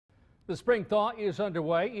The spring thaw is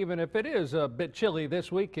underway, even if it is a bit chilly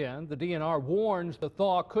this weekend. The DNR warns the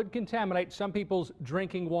thaw could contaminate some people's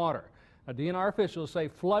drinking water. DNR officials say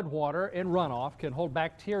flood water and runoff can hold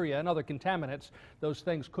bacteria and other contaminants. Those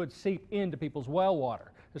things could seep into people's well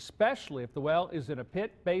water, especially if the well is in a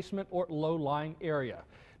pit, basement, or low-lying area.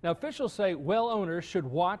 Now, officials say well owners should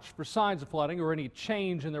watch for signs of flooding or any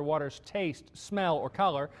change in their water's taste, smell, or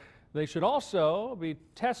color. They should also be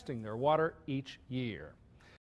testing their water each year.